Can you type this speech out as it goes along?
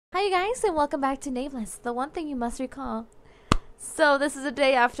Hi you guys and welcome back to Nameless, the one thing you must recall. So this is a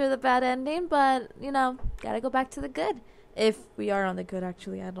day after the bad ending, but you know, gotta go back to the good. If we are on the good,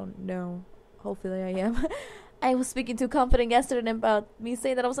 actually, I don't know. Hopefully I am. I was speaking too confident yesterday about me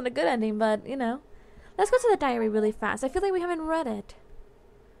saying that I was on a good ending, but you know. Let's go to the diary really fast. I feel like we haven't read it.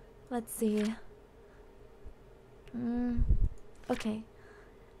 Let's see. Okay.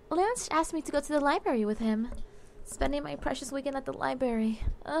 Lance asked me to go to the library with him. Spending my precious weekend at the library.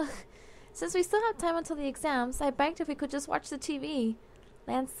 Ugh. Since we still have time until the exams, I begged if we could just watch the TV.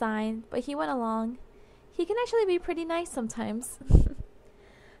 Lance sighed, but he went along. He can actually be pretty nice sometimes.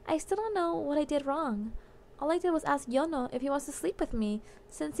 I still don't know what I did wrong. All I did was ask Yono if he wants to sleep with me,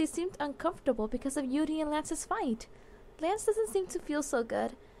 since he seemed uncomfortable because of Yuri and Lance's fight. Lance doesn't seem to feel so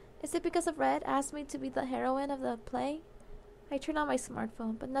good. Is it because of Red asked me to be the heroine of the play? I turned on my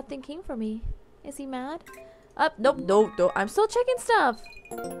smartphone, but nothing came for me. Is he mad? Nope, no, I'm still checking stuff.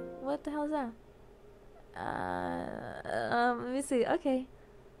 What the hell is that? Let me see. Okay.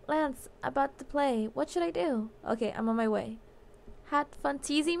 Lance, about the play. What should I do? Okay, I'm on my way. Had fun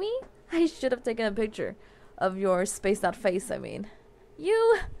teasing me? I should have taken a picture of your spaced out face, I mean.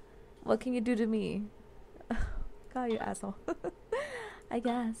 You! What can you do to me? God, you asshole. I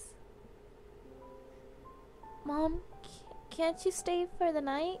guess. Mom, can't you stay for the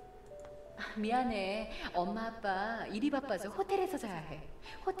night? 미안해. 엄마 아빠 일이 바빠서 호텔에서 자야 해.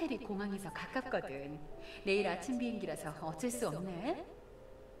 호텔이 공항에서 가깝거든. 내일 아침 비행기라서 어쩔 수 없네.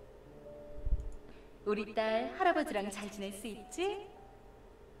 우리 딸 할아버지랑 잘 지낼 수 있지?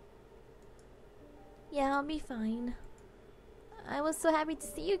 Yeah, I'll be fine. I was so happy to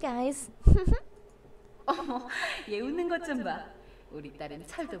see you guys. 어머, 얘 웃는 것 좀 봐. 우리 딸은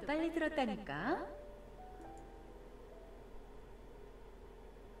철도 빨리 들었다니까.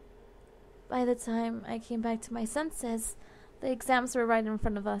 By the time I came back to my senses, the exams were right in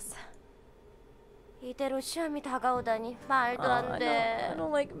front of us. 이대로 시험이 다가오다니 말도 안 돼. I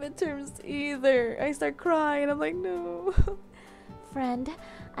don't like midterms either. I start crying. I'm like, no. Friend,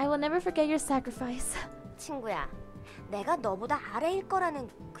 I will never forget your sacrifice. 친구야, 내가 너보다 아래일 거라는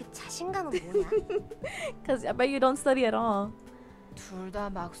그 자신감은 뭐냐? Because I bet you don't study at all. 둘 다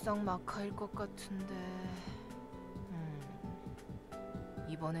막상 막하일 것 같은데.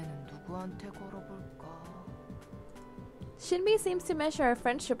 이번에는 누구한테 걸어볼까? Shinbi seems to measure our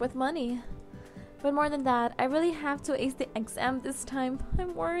friendship with money. But more than that, I really have to ace the exam this time.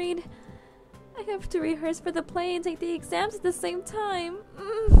 I'm worried. I have to rehearse for the play and take the exams at the same time.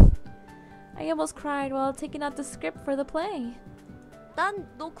 I almost cried while taking out the script for the play. 난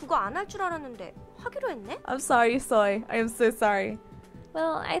너 그거 안 할 줄 알았는데 하기로 했네? I'm sorry, Soy. I am so sorry.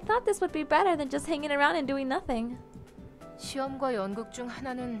 Well, I thought this would be better than just hanging around and doing nothing. 시험과 연극 중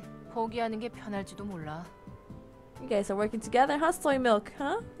하나는 포기하는 게 편할지도 몰라. You guys are working together, huh, Soy Milk?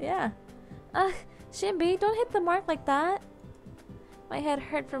 Huh? Yeah. Ugh, Shinbi, don't hit the mark like that. My head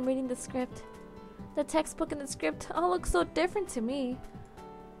hurt from reading the script. The textbook and the script all look so different to me.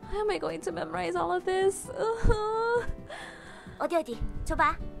 How am I going to memorize all of this? 어디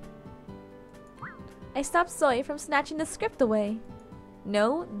줘봐. I stopped Soy from snatching the script away.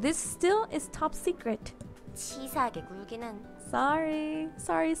 No, this still is top secret. 치사하게 굴기는. Sorry,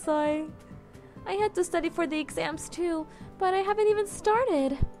 Soy. I had to study for the exams too, but I haven't even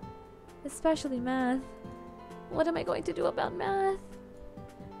started. Especially math. What am I going to do about math?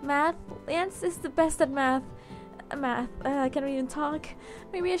 Math? Lance is the best at math. I can't even talk.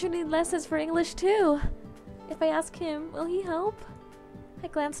 Maybe I should need lessons for English too. If I ask him, will he help? I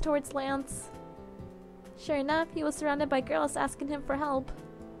glanced towards Lance. Sure enough, he was surrounded by girls asking him for help.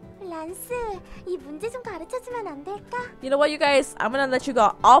 란스, 이 문제 좀 가르쳐주면 안 될까? You know what, you guys? I'm gonna let you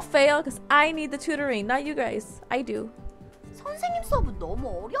go. I'll fail because I need the tutoring, not you guys. I do. 선생님 수업은 너무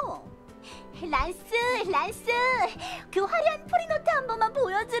어려워. 란스, 그 화려한 프리노트 한 번만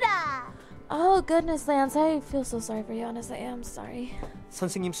보여주라. Oh goodness, Lance, I feel so sorry for you. Honestly, I am sorry.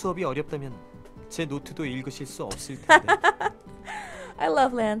 선생님 수업이 어렵다면 제 노트도 읽으실 수 없을 텐데. I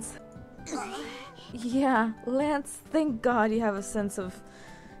love Lance. Yeah, Lance, thank God you have a sense of...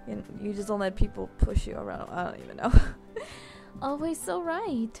 You just don't let people push you around. I don't even know. Always so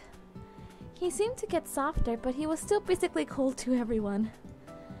right. He seemed to get softer, but he was still basically cold to everyone.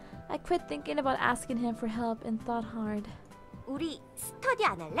 I quit thinking about asking him for help and thought hard. 우리 스터디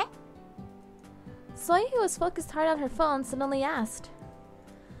안 할래? Soy, who was focused hard on her phone, suddenly asked.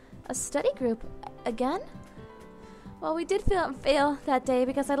 A study group? Again? Well, we did fail that day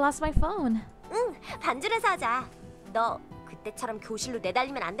because I lost my phone. 응, 반줄에서 하자. 너 그때처럼 교실로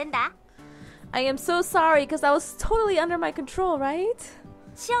내달리면 안 된다. I am so sorry because I was totally under my control, right?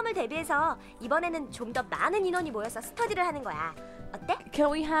 시험을 대비해서 이번에는 좀 더 많은 인원이 모여서 스터디를 하는 거야. 어때? Can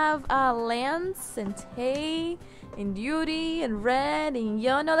we have Lance and Tay and Yuri and Red and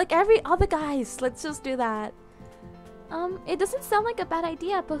Yono, like every other guys? Let's just do that. It doesn't sound like a bad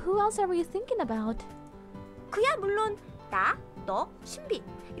idea, but who else are we thinking about? 그야 물론 나, 너, 신비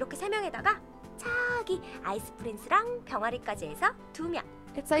이렇게 3명에다가 저기 아이스 프린스랑 병아리까지 해서 2명.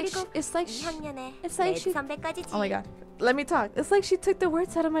 It's like 그리고 it's like 2학년에 it's like 레드 she. 선배까지지. Oh my god. Let me talk. It's like she took the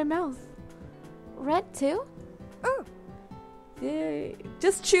words out of my mouth. Red too? 응. Yeah.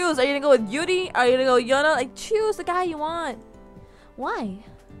 Just choose. Are you gonna go with Yuri? Are you gonna go Yono? Like choose the guy you want. Why?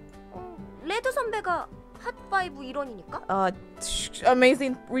 레드 선배가 핫5 일원이니까.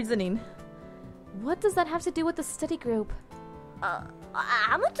 Amazing reasoning. What does that have to do with the study group?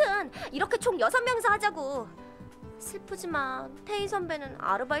 아무튼 이렇게 총 6명이서 하자고. 슬프지만 태희 선배는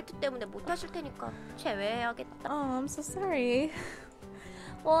아르바이트 때문에 못 하실 테니까 제외해야겠다. Oh, I'm so sorry.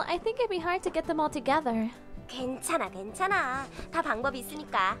 Well, I think it'd be hard to get them all together. 괜찮아. 다 방법이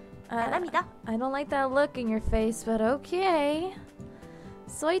있으니까. 나만 믿어. I don't like that look in your face, but okay.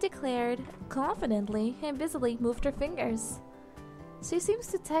 Soy declared confidently and busily moved her fingers. She seems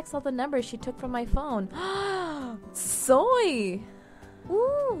to text all the numbers she took from my phone. Soy!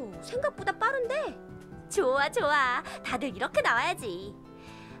 오, 생각보다 빠른데? 좋아. 다들 이렇게 나와야지.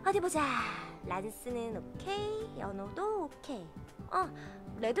 어디 보자. 란스는 오케이, 연호도 오케이.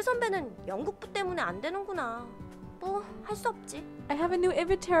 레드 선배는 연극부 때문에 안 되는구나. 뭐 할 수 없지. I have a new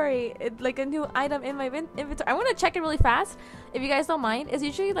inventory, like a new item in my inventory. I want to check it really fast, if you guys don't mind. It's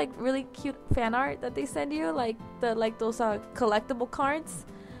usually like really cute fan art that they send you, like those collectible cards.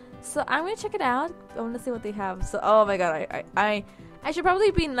 So I'm gonna check it out. I want to see what they have. So oh my god, I should probably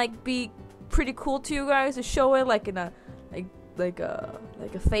be pretty cool to you guys to show it like in a like a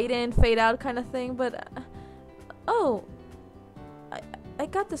fade in, fade out kind of thing. But I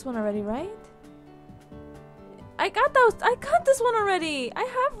got this one already, right? I got this one already. I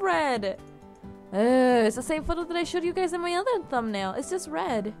have red. It's the same photo that I showed you guys in my other thumbnail. It's just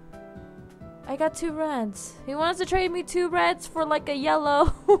red. I got 2 reds. He wants to trade me 2 reds for like a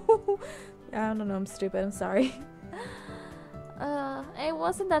yellow. I don't know. I'm stupid. I'm sorry. I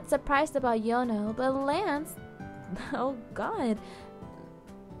wasn't that surprised about Yono, but Lance. Oh God.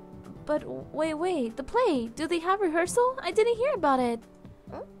 But wait. The play. Do they have rehearsal? I didn't hear about it.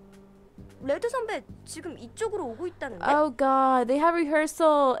 레드 선배 지금 이쪽으로 오고 있다는데? Oh God, they have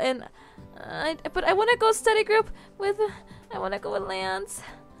rehearsal, and but I want to go study group with. I want to go with Lance.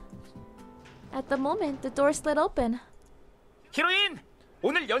 At the moment, the door slid open. 히로인,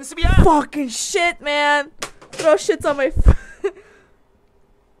 오늘 연습이야. Fucking shit, man! Throw shits on my.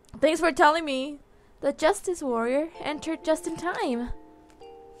 Thanks for telling me. The Justice Warrior entered just in time.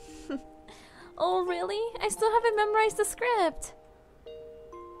 Oh really? I still haven't memorized the script.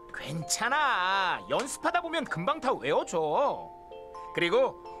 괜찮아. 연습하다 보면 금방 다 외워져.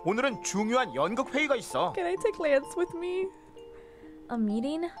 그리고 오늘은 중요한 연극 회의가 있어. Can I take Lance with me? A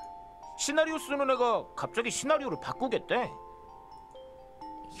meeting? 시나리오 쓰는 애가 갑자기 시나리오를 바꾸겠대.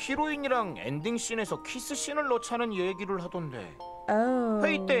 히로인이랑 엔딩 씬에서 키스 씬을 넣자는 얘기를 하던데. Oh.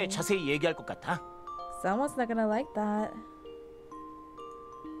 회의 때 자세히 얘기할 것 같아. Someone's not gonna like that.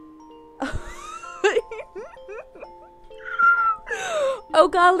 Oh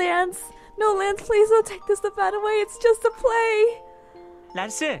God, Lance! No, Lance, please don't take this the bad way. It's just a play.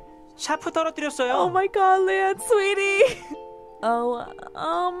 란스, 샤프 떨어뜨렸어요. Oh my God, Lance, sweetie. Oh,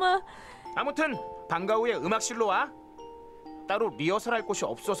 아무튼 방과 후에 음악실로 와. 따로 리허설할 곳이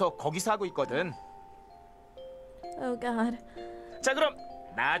없어서 거기서 하고 있거든. Oh God. 자 그럼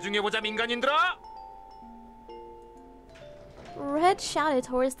나중에 보자 민간인들아. Red shouted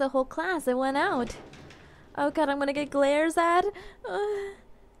towards the whole class and went out. Oh God, I'm gonna get glares at.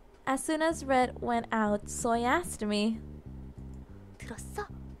 As soon as Red went out, Soy asked me. 들었어?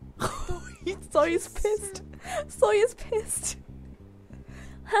 Soy is pissed. Soy is pissed.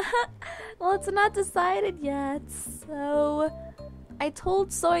 Well, it's not decided yet, so I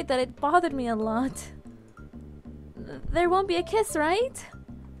told Soy that it bothered me a lot. There won't be a kiss, right?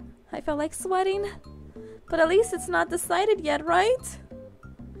 I felt like sweating. But at least it's not decided yet, right?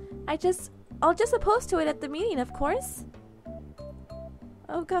 I'll just oppose to it at the meeting, of course.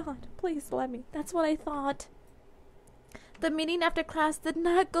 Oh God, please let me. That's what I thought. The meeting after class did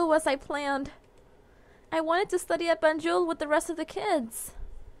not go as I planned. I wanted to study at Banjul with the rest of the kids.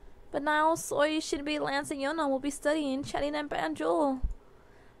 But now Soy, Shinbi, Lance, and Yona will be studying, chatting at Banjul.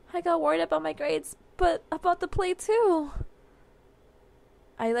 I got worried about my grades, but about the play too.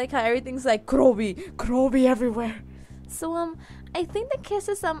 I like how everything's like Krobi everywhere. So I think the kiss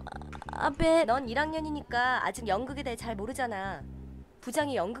is a bit. 넌 1학년이니까 아직 연극에 대해 잘 모르잖아.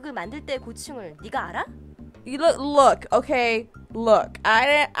 부장이 연극을 만들 때의 고충을 네가 알아? Look, okay. Look,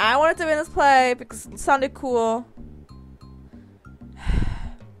 I wanted to be in this play because it sounded cool.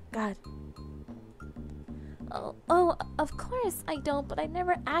 God. Oh, of course I don't, but I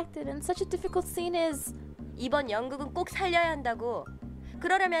never acted, and such a difficult scene is. 이번 연극은 꼭 살려야 한다고.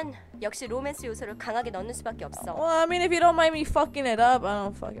 그러려면 역시 로맨스 요소를 강하게 넣는 수밖에 없어. Well, I mean, if you don't mind me fucking it up, I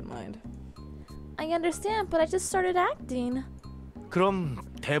don't fucking mind. I understand, but I just started acting. 그럼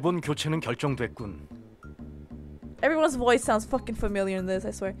대본 교체는 결정됐군. Everyone's voice sounds fucking familiar in this,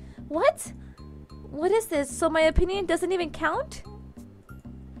 I swear. What? What is this? So my opinion doesn't even count?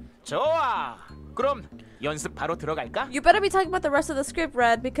 좋아. 그럼 연습 바로 들어갈까? You better be talking about the rest of the script,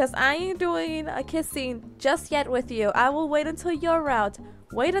 Red, because I ain't doing a kiss scene just yet with you. I will wait until you're out.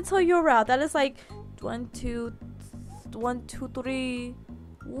 Wait until you're out. That is like 1, 2, 3.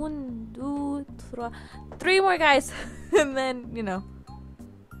 1, 2, 3. 3 more guys. And then, you know.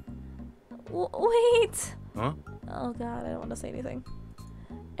 Wait. Huh? Oh god, I don't want to say anything.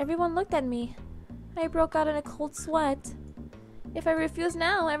 Everyone looked at me. I broke out in a cold sweat. If I refuse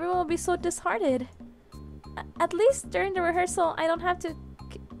now, everyone will be so disheartened. At least during the rehearsal, I don't have to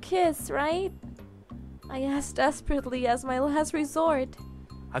kiss, right? I asked desperately as my last resort.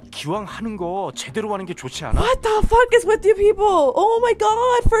 기왕 하는 거 제대로 하는 게 좋지 않아? What the fuck is with you people? Oh my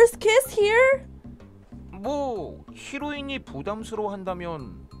god, first kiss here? 뭐 히로인이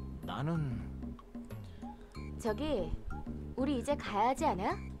부담스러워한다면 나는 저기 우리 이제 가야 하지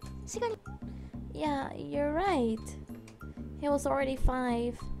않아? 시간이 Yeah, you're right. It was already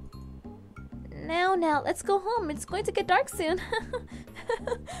 5. Now, let's go home. It's going to get dark soon.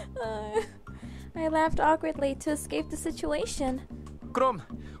 I laughed awkwardly to escape the situation. 그럼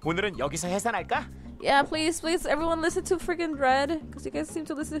오늘은 여기서 해산할까? Yeah, please, everyone listen to freaking Red, because you guys seem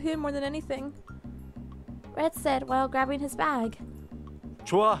to listen to him more than anything. Red said while grabbing his bag.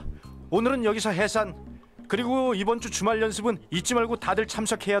 좋아. 오늘은 여기서 해산. 그리고 이번 주 주말 연습은 잊지 말고 다들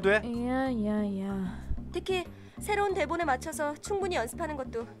참석해야 돼. Yeah. 특히 새로운 대본에 맞춰서 충분히 연습하는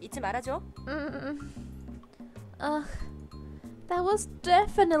것도 잊지 말아줘. That was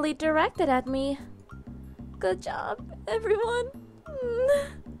definitely directed at me. Good job, everyone.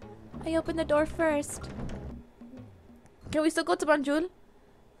 I opened the door first. Can we still go to Banjul?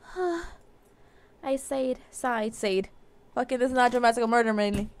 I sighed. Fucking, this is not dramatic murder,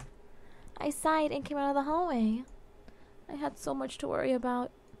 mainly. I sighed and came out of the hallway. I had so much to worry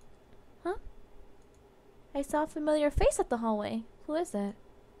about. Huh? I saw a familiar face at the hallway. Who is it?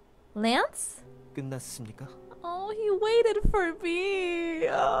 Lance? 끝났습니까? Oh, he waited for me.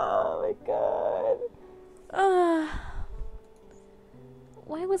 Oh my god.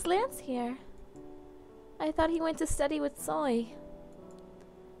 Why was Lance here? I thought he went to study with Soy.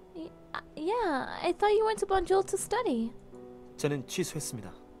 Yeah, I thought you went to Banjul to study. 저는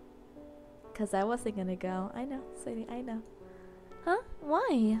취소했습니다. Cause I wasn't gonna go. I know, sweetie, I know. Huh?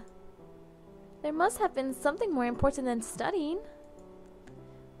 Why? There must have been something more important than studying.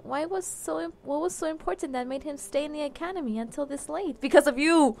 What was so important that made him stay in the academy until this late? Because of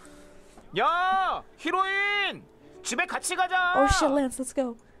you! 야, 히로인! 집에 같이 가자! Oh shit, Lance, let's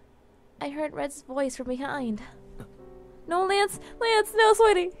go. I heard Red's voice from behind. No, Lance, no,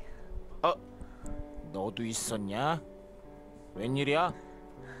 sweetie. 너도 있었냐? 웬일이야?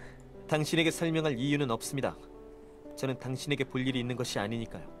 당신에게 설명할 이유는 없습니다. 저는 당신에게 볼 일이 있는 것이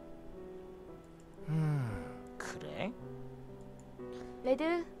아니니까요. 그래?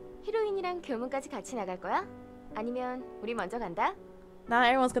 레드, 히로인이랑 교문까지 같이 나갈 거야? 아니면 우리 먼저 간다? Now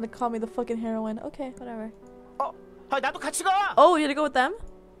everyone's gonna call me the fucking heroine. Okay, whatever. 나도 같이 가! Oh, you gonna go with them?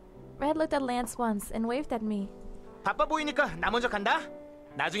 Red looked at Lance once and waved at me. 바빠 보이니까 나 먼저 간다.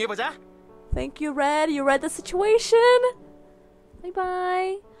 나중에 보자. Thank you, Red. You read the situation.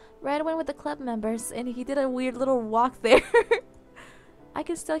 Bye-bye. Red went with the club members, and he did a weird little walk there. I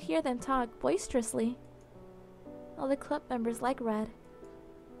can still hear them talk boisterously. All the club members like Red.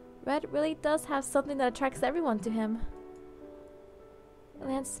 Red really does have something that attracts everyone to him.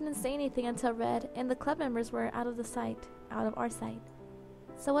 Lance didn't say anything until Red and the club members were out of our sight.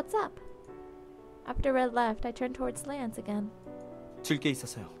 So what's up? After Red left, I turned towards Lance again. 줄 게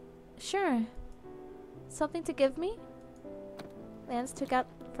있어서요. Sure. Something to give me? Lance took out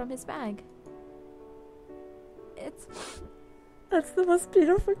from his bag. That's the most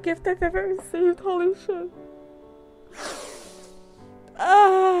beautiful gift I've ever received. Holy shit.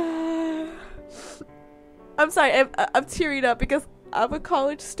 I'm sorry, I'm tearing up because I'm a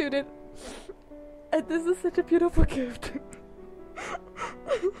college student and this is such a beautiful gift.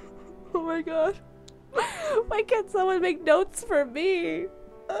 Oh my god. Why can't someone make notes for me?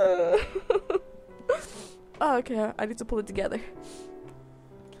 Okay, I need to pull it together.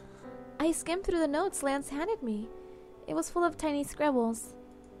 I skimmed through the notes Lance handed me. It was full of tiny scribbles.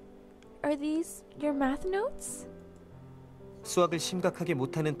 Are these your math notes? 수학을 심각하게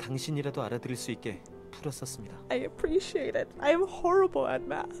못하는 당신이라도 알아들을 수 있게 풀었었습니다. I appreciate it. I'm horrible at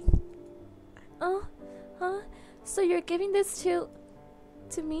math. So you're giving this to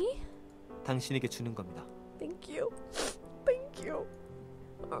me? 당신에게 주는 겁니다. Thank you. Thank you.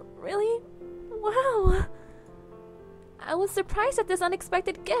 Really? Wow. I was surprised at this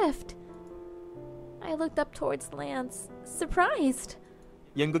unexpected gift. I looked up towards Lance, surprised.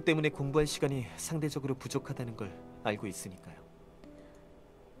 연극 때문에 공부할 시간이 상대적으로 부족하다는 걸 알고 있으니까요.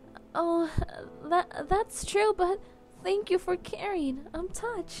 Oh, that's true, but thank you for caring. I'm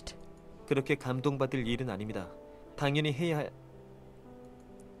touched. 그렇게 감동받을 일은 아닙니다. 당연히 해야 할...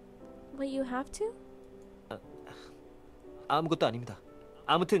 But you have to? 아무것도 아닙니다.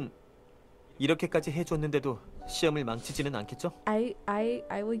 아무튼 이렇게까지 해줬는데도 시험을 망치지는 않겠죠? I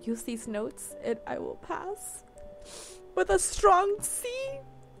will use these notes and I will pass with a strong C.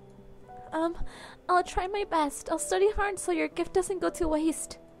 I'll try my best. I'll study hard so your gift doesn't go to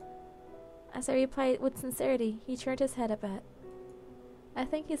waste. As I replied with sincerity, he turned his head a bit. I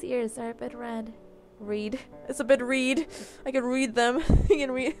think his ears are a bit red. Read. It's a bit read. I can read them. You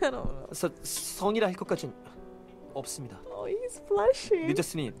can read. I don't know. 성이라 할 것까진 없습니다. Oh, he's blushing.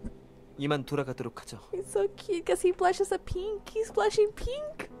 늦었으니 이만 돌아가도록 하죠. He's so cute because he blushes a pink. He's blushing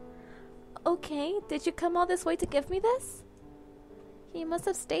pink. Okay, did you come all this way to give me this? He must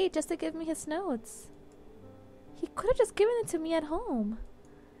have stayed just to give me his notes. He could have just given it to me at home.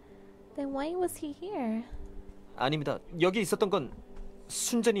 Then why was he here? 아닙니다. 여기 있었던 건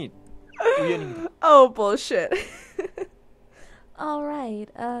순전히 우연입니다. Oh, bullshit. Alright,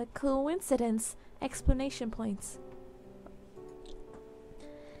 coincidence. Explanation points.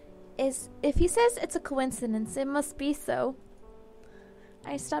 If he says it's a coincidence, it must be so.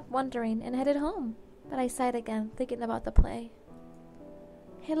 I stopped wondering and headed home, but I sighed again, thinking about the play.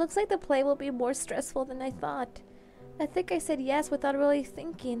 It looks like the play will be more stressful than I thought. I think I said yes without really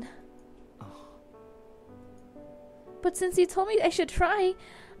thinking. But since you told me I should try,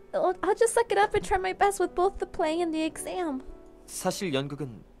 I'll just suck it up and try my best with both the play and the exam. 사실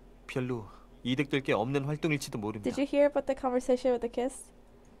연극은 별로 이득될 게 없는 활동일지도 모릅니다. Did you hear about the conversation with the kiss?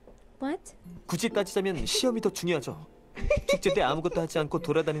 What? 굳이 따지자면 시험이 더 중요하죠. 축제 때 아무것도 하지 않고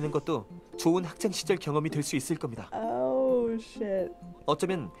돌아다니는 것도 좋은 학창 시절 경험이 될 수 있을 겁니다. Oh shit.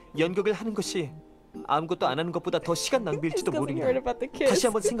 어쩌면 연극을 하는 것이 아무것도 안 하는 것보다 더 시간 낭비일지도 It's 'cause you 모릅니다. heard about the kiss. 다시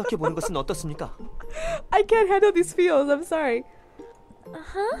한번 생각해 보는 것은 어떻습니까? I can't handle these feels. I'm sorry.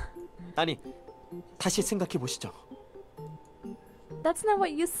 아니, 다시 생각해 보시죠. That's not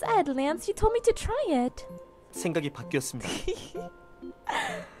what you said, Lance. You told me to try it. 생각이 바뀌었습니다.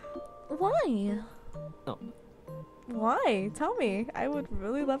 Why? Why? Tell me. I would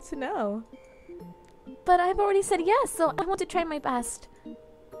really love to know. But I've already said yes, so I want to try my best.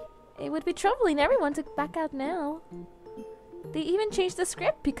 It would be troubling everyone to back out now. They even changed the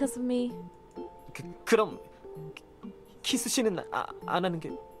script because of me. 그럼 키스 씬은 안 하는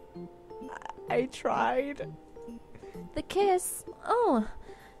게 I tried. The kiss. Oh,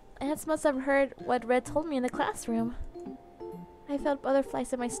 Ants must have heard what Red told me in the classroom. I felt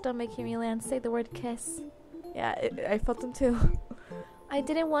butterflies in my stomach hearing Lance say the word kiss. Yeah, I felt them too. I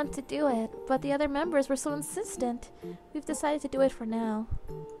didn't want to do it, but the other members were so insistent. We've decided to do it for now.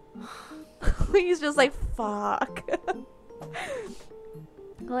 He's just like, fuck.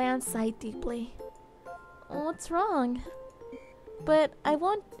 Lance sighed deeply. What's wrong? But I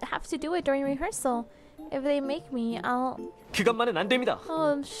won't have to do it during rehearsal. If they make me, I'll... 그것만은 안 됩니다.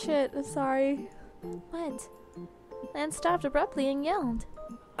 Oh shit, sorry. What? Lance stopped abruptly and yelled.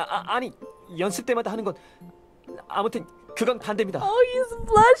 아니, 연습 때마다 하는 건 아무튼 그건 반대입니다. Oh, he's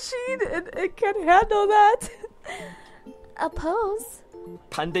blushing and can't handle that. A pose?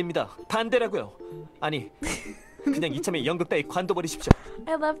 반대입니다. 반대라고요. 아니, 그냥 이참에 연극 따위 관둬버리십시오.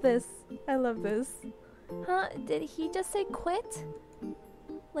 I love this. I love this. Huh? Did he just say quit?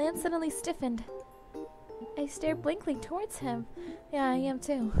 Lance suddenly stiffened. I stared blankly towards him. Yeah, I am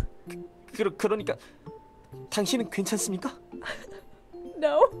too. 그러니까 당신은 괜찮습니까?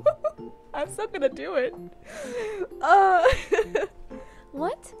 No. I'm still gonna do it.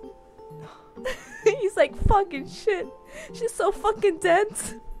 What? He's like, fucking shit. She's so fucking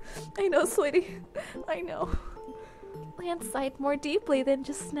dense. I know, sweetie. I know. Lance sighed more deeply than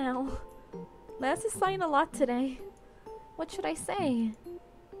just now. Lance is sighing a lot today. What should I say?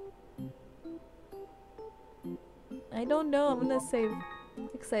 I don't know. I'm gonna save.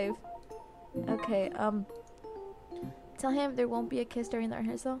 Click save. Okay, Tell him there won't be a kiss during the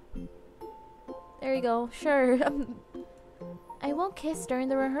rehearsal. There you go. Sure. I won't kiss during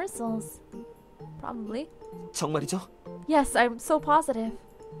the rehearsals. Probably. 정말이죠? Yes, I'm so positive.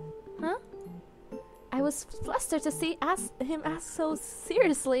 Huh? I was flustered to see him ask so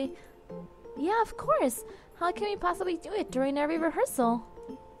seriously. Yeah, of course. How can we possibly do it during every rehearsal?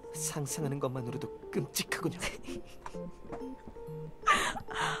 상상하는 것만으로도 끔찍하군요.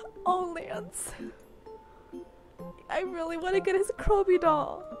 Oh, Lance. I really want to get his Krobby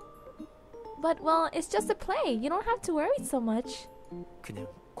doll. But, well, it's just a play. You don't have to worry so much. 그냥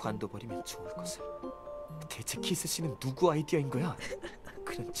관둬버리면 좋을 것을. 대체 키스 씨는 누구 아이디어인 거야?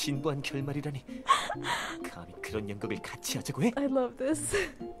 그런 진부한 결말이라니. 감히 그런 연극을 같이 하자고 해? I love this.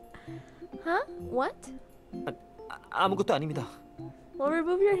 Huh? What? 아무것도 아닙니다. Well,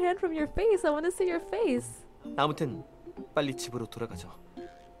 remove your hand from your face. I want to see your face. 아무튼 빨리 집으로 돌아가죠.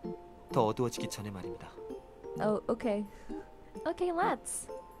 더 어두워지기 전에 말입니다. Oh, okay. Okay, let's.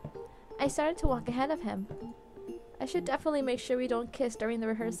 I started to walk ahead of him. I should definitely make sure we don't kiss during the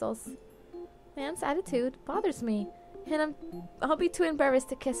rehearsals. Man's attitude bothers me, and I'll be too embarrassed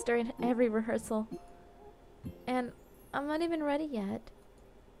to kiss during every rehearsal. And I'm not even ready yet.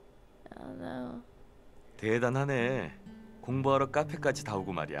 Oh no. 대단하네. 공부하러 카페까지 다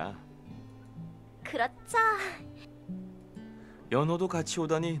오고 말이야. 그렇죠. 연호도 같이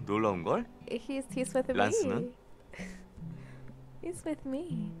오다니 놀라운걸? He's with me. 란스는? He's with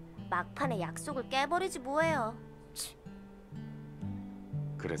me. 막판에 약속을 깨버리지 뭐예요.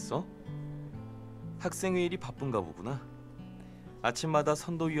 그랬어? 학생회일이 바쁜가 보구나. 아침마다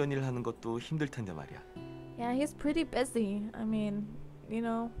선도위원 일 하는 것도 힘들 텐데 말이야. Yeah, he's pretty busy. I mean, you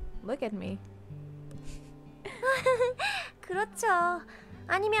know, look at me. 그렇죠.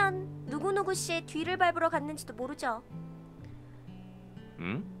 아니면 누구누구 씨의 뒤를 밟으러 갔는지도 모르죠.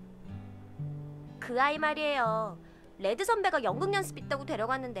 응? 그 아이 말이에요. 레드 선배가 연극 연습 있다고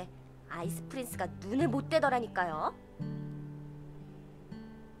데려갔는데 아이스 프린스가 눈을 못 떼더라니까요.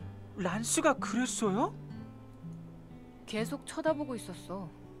 란스가 그랬어요? 계속 쳐다보고 있었어.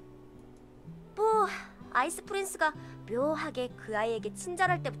 뭐 아이스 프린스가 묘하게 그 아이에게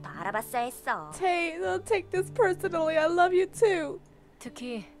친절할 때부터 알아봤어야 했어. Tay, don't take this personally. I love you too.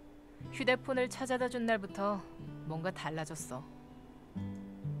 특히 휴대폰을 찾아다 준 날부터 뭔가 달라졌어.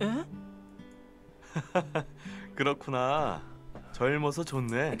 에? 그렇구나. 젊어서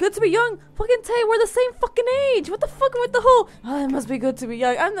좋네. Good to be young. Fucking Tay, we're the same fucking age. What the fuck with the whole? Oh, it must be good to be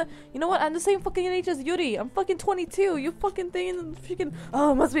young. You know what? I'm the same fucking age as Yuri. I'm fucking 22. You fucking thinking freaking.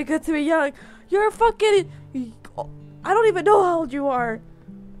 Oh, it must be good to be young. You're fucking. I don't even know how old you are.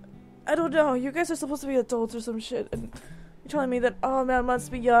 I don't know. You guys are supposed to be adults or some shit, and you're telling me that. Oh man,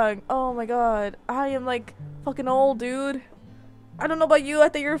 must be young. Oh my god, I am like fucking old, dude. I don't know about you. I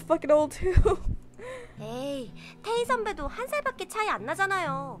think you're fucking old too. 에이, 테이 선배도 한 살밖에 차이 안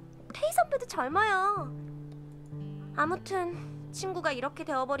나잖아요. 테이 선배도 젊어요. 아무튼 친구가 이렇게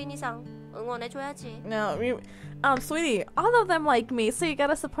되어버린 이상 응원해줘야지. No, sweetie, all of them like me, so you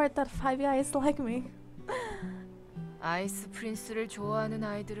gotta support that 5 guys like me. 아이스 프린스를 좋아하는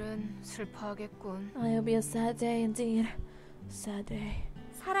아이들은 슬퍼하겠군. It'll be a sad day indeed. Sad day.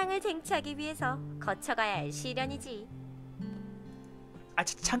 사랑을 쟁취하기 위해서 거쳐가야 할 시련이지. 아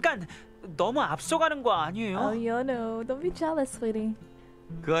잠깐 너무 앞서가는 거 아니에요? Oh, you know, don't be jealous, sweetie.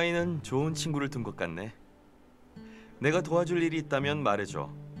 그 아이는 좋은 친구를 둔 것 같네. 내가 도와줄 일이 있다면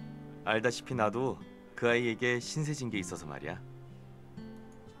말해줘. 알다시피 나도 그 아이에게 신세진 게 있어서 말이야.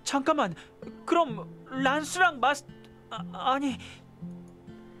 잠깐만, 그럼 란스랑 아니.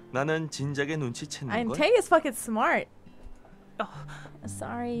 나는 진작에 눈치챘는 And 걸. Tay is fucking smart.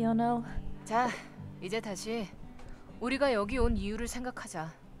 Sorry, you know. 자, 이제 다시 우리가 여기 온 이유를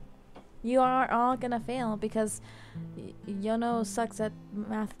생각하자. You are all gonna fail because Yono sucks at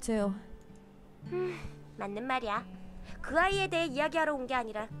math too. 맞는 말이야. 그 아이에 대해 이야기하러 온 게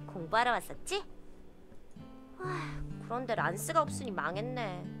아니라 공부하러 왔었지? 그런데 란스가 없으니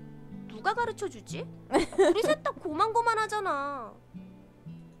망했네. 누가 가르쳐주지? 우리 셋 다 고만고만하잖아.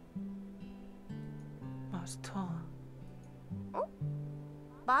 마스터.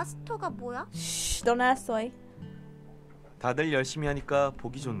 마스터가 뭐야? Shh, don't ask, Soy. 다들 열심히 하니까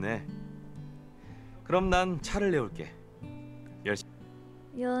보기 좋네. 그럼 난 차를 내올게.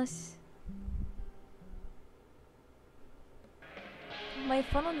 Yes. My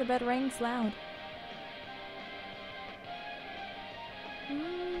phone on the bed rings loud.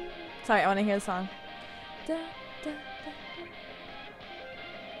 Sorry, I want to hear the song. Da, da, da.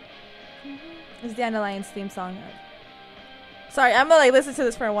 It's the Dandelions theme song. Sorry, I'm gonna like listen to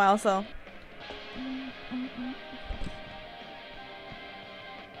this for a while, so.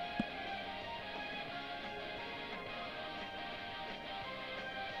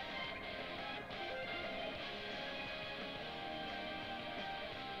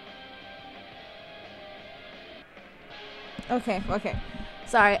 Okay.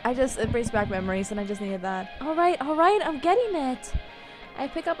 Sorry, it brings back memories and I just needed that. Alright, I'm getting it. I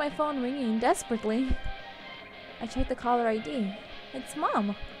pick up my phone ringing desperately. I check the caller ID. It's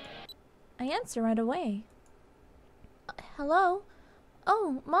Mom. I answer right away. Hello?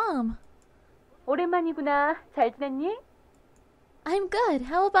 Oh, Mom. 오랜만이구나. 잘 지냈니? I'm good.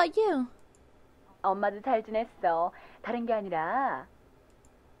 How about you? 엄마도 잘 지냈어. 다른 게 아니라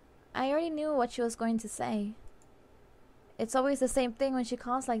I already knew what she was going to say. It's always the same thing when she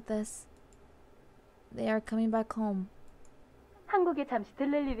calls like this. They are coming back home. 한국에 잠시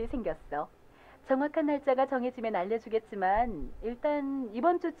들를 일이 생겼어. 정확한 날짜가 정해지면 알려주겠지만 일단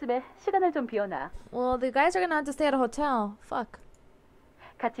이번 주쯤에 시간을 좀 비워놔. Well, the guys are gonna have to stay at a hotel. Fuck.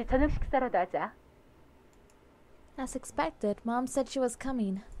 같이 저녁 식사라도 하자. As expected, Mom said she was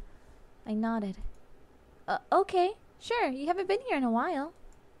coming. I nodded. Okay, sure, you haven't been here in a while.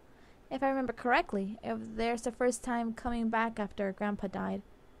 If I remember correctly, if there's the first time coming back after Grandpa died.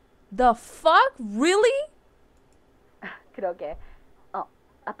 The fuck? Really? 그러게.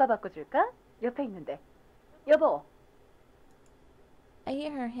 아빠 바꿔줄까? 옆에 있는데. 여보. I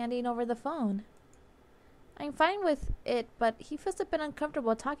hear her handing over the phone. I'm fine with it, but he feels a bit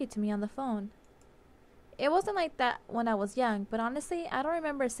uncomfortable talking to me on the phone. It wasn't like that when I was young, but honestly, I don't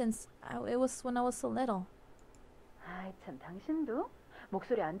remember since it was when I was so little. 아이 참 당신도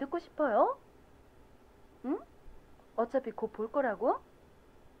목소리 안 듣고 싶어요? 응? 어차피 곧 볼 거라고?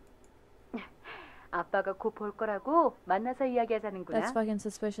 아빠가 곧 볼 거라고 만나서 이야기하자는구나. That's fucking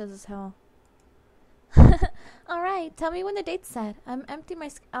suspicious as hell. Alright, tell me when the date's set. I'll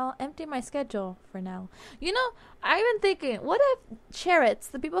empty my schedule for now. You know, I've been thinking, what if Chariots,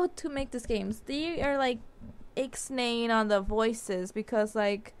 the people who make these games, they are like ixnaying on the voices because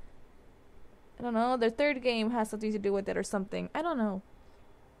like, I don't know, their third game has something to do with it or something. I don't know.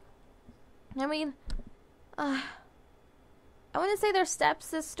 I mean, I want to say they're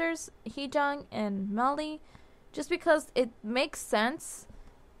stepsisters, Heejung and MeliZ, just because it makes sense,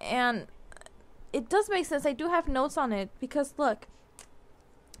 and it does make sense. I do have notes on it because look,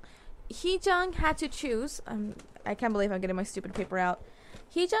 Heejung had to choose. I can't believe I'm getting my stupid paper out.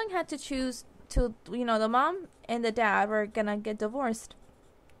 Heejung had to choose to, you know, the mom and the dad were gonna get divorced,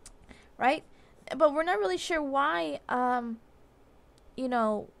 right? But we're not really sure why. You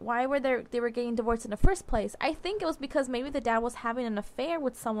know, why they were getting divorced in the first place. I think it was because maybe the dad was having an affair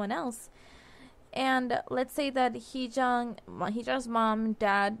with someone else. And let's say that Heejung's mom and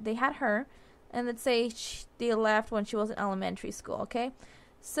dad, they had her. And let's say they left when she was in elementary school, okay?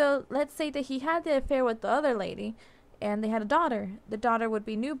 So let's say that he had the affair with the other lady. And they had a daughter. The daughter would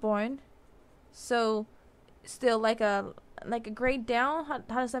be newborn. So still like a grade down? How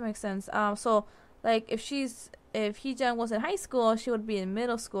does that make sense? So like if Heejung was in high school, she would be in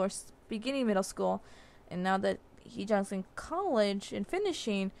middle school or beginning middle school. And now that Heejung's in college and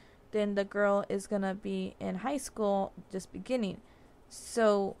finishing, then the girl is gonna be in high school just beginning.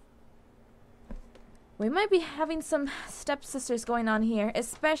 So we might be having some stepsisters going on here,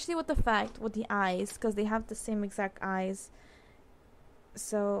 especially with the fact with the eyes, because they have the same exact eyes.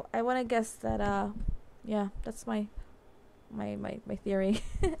 So I want to guess that yeah, that's my theory.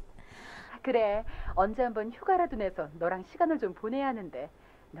 그래, 언제 한번 휴가라도 내서 너랑 시간을 좀 보내야 하는데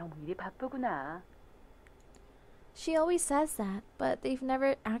너무 일이 바쁘구나. She always says that, but they've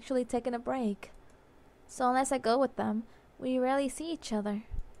never actually taken a break. So unless I go with them, we rarely see each other.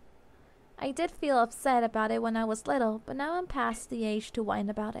 I did feel upset about it when I was little, but now I'm past the age to whine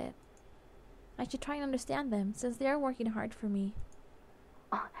about it. I should try and understand them, since they are working hard for me.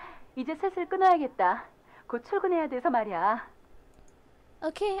 이제 슬슬 끊어야겠다. 곧 출근해야 돼서 말이야.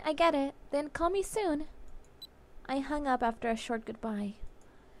 Okay, I get it. Then call me soon. I hung up after a short goodbye.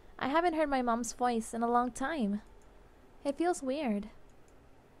 I haven't heard my mom's voice in a long time. It feels weird.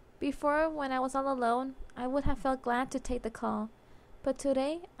 Before, when I was all alone, I would have felt glad to take the call. But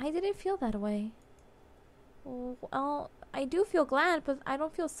today, I didn't feel that way. Well, I do feel glad, but I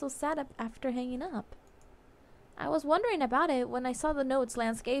don't feel so sad after hanging up. I was wondering about it when I saw the notes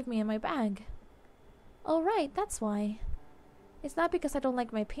Lance gave me in my bag. Oh right, that's why. It's not because I don't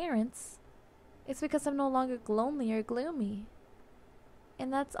like my parents. It's because I'm no longer lonely or gloomy.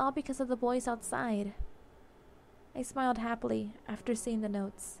 And that's all because of the boys outside. I smiled happily after seeing the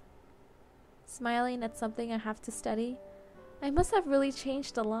notes. Smiling at something I have to study, I must have really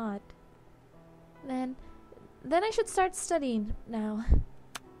changed a lot. Then I should start studying now.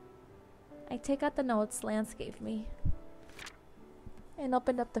 I take out the notes Lance gave me and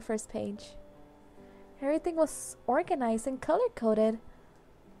opened up the first page. Everything was organized and color-coded.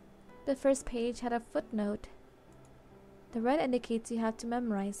 The first page had a footnote. The red indicates you have to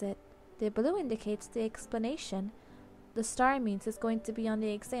memorize it. The blue indicates the explanation. the star means is going to be on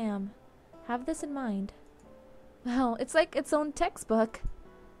the exam. Have this in mind. Well, it's like its own textbook.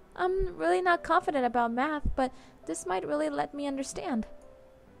 I'm really not confident about math, but this might really let me understand.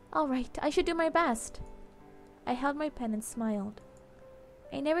 Alright, I should do my best. I held my pen and smiled.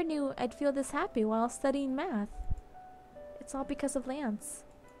 I never knew I'd feel this happy while studying math. It's all because of Lance.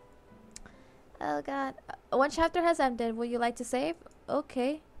 Oh god. One chapter has ended. Would you like to save?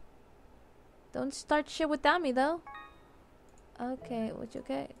 Okay. Don't start shit without me though. Okay, would you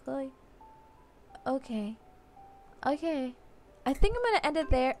okay, Chloe? Okay. Okay. I think I'm gonna end it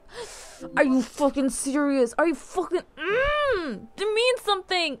there. Are you fucking serious? Are you fucking it means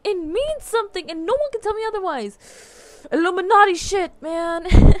something! It means something and no one can tell me otherwise. Illuminati shit, man.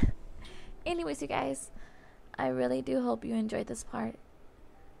 Anyways, you guys, I really do hope you enjoyed this part.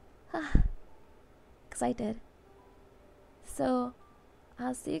 Cause I did. So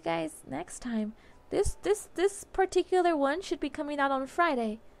I'll see you guys next time. This particular one should be coming out on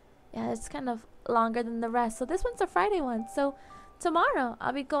Friday. Yeah, it's kind of longer than the rest. So this one's a Friday one. So tomorrow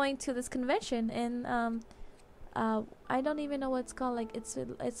I'll be going to this convention in I don't even know what it's called. Like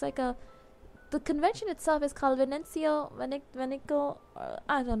it's like a the convention itself is called Venico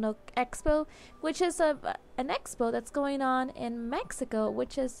I don't know, Expo, which is an expo that's going on in Mexico,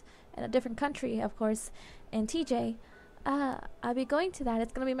 which is in a different country, of course, in TJ. I'll be going to that.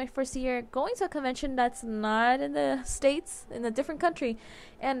 It's gonna be my first year going to a convention that's not in the States, in a different country,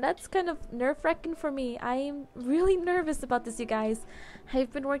 and that's kind of nerve-wracking for me. I'm really nervous about this, you guys.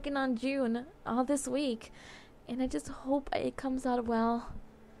 I've been working on June all this week, and I just hope it comes out well.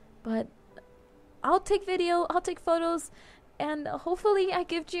 But I'll take video, I'll take photos, and hopefully I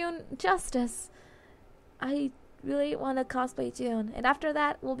give June justice. I really want to cosplay June, and after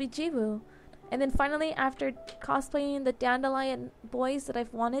that will be Jiwoo. And then finally, after cosplaying the Dandelion boys that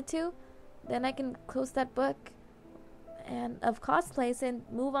I've wanted to, then I can close that book and of cosplays and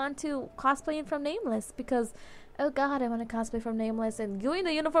move on to cosplaying from Nameless, because oh god, I want to cosplay from Nameless. And doing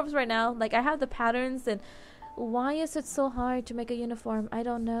the uniforms right now, like I have the patterns, and why is it so hard to make a uniform? I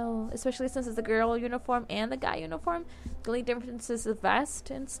don't know, especially since it's a girl uniform and the guy uniform. The only difference is the vest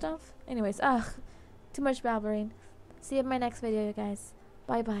and stuff. Anyways, too much babbling. See you in my next video, you guys.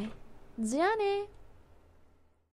 Bye bye. Gianni!